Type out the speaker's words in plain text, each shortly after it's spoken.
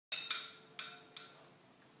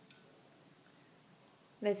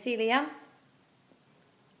Let's see, Liam.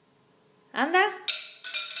 Anda.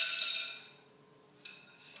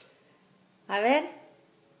 A ver.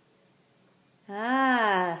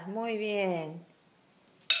 Ah, muy bien.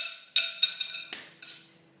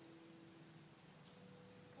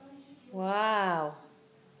 Wow.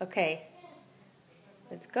 Okay.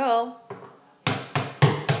 Let's go.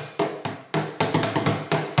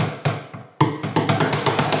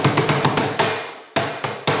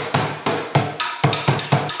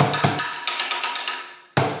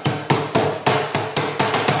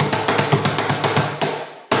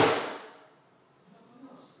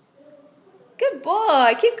 Good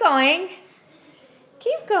boy. Keep going.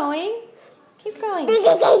 Keep going. Keep going.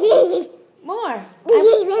 More. Can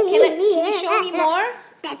you show me more?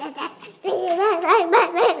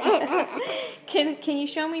 Can you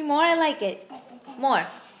show me more? I like it. More.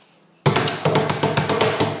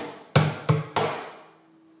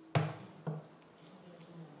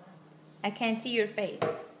 I can't see your face.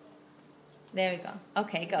 There we go.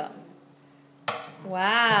 Okay, go.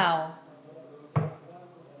 Wow.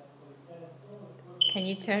 Can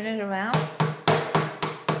you turn it around?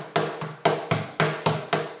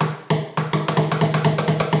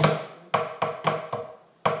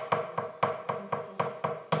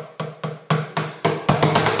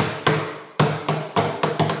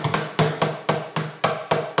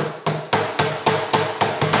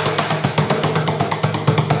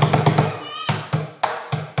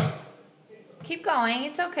 Keep going,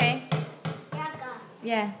 it's okay.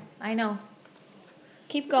 Yeah, I know.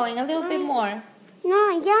 Keep going a little bit more. No,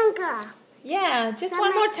 younger. Yeah, just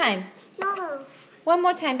one more time. No. One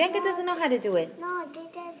more time. Bianca doesn't know how to do it. No, they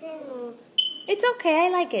doesn't know. It's okay, I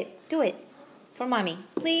like it. Do it. For mommy.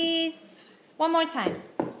 Please. One more time.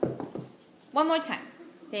 One more time.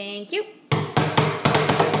 Thank you.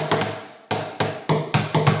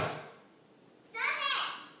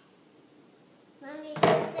 Mommy,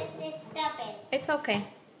 this is stop it. It's okay.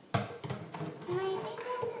 Mommy,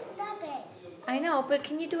 this is stop it. I know, but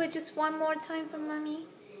can you do it just one more time for mommy?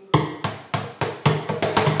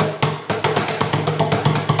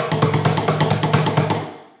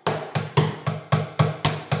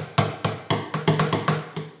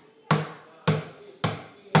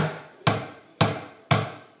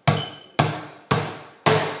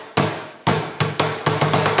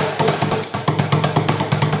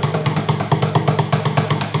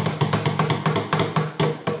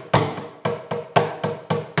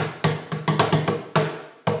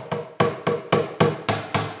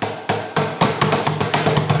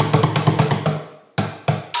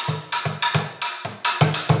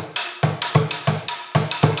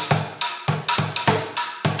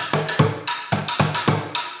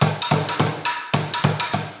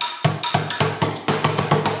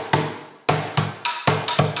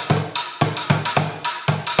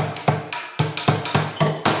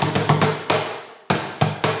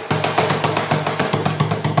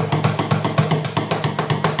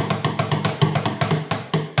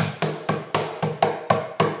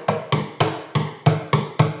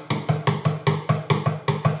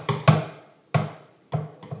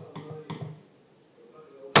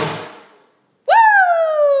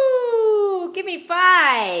 Woo! Give me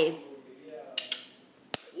 5.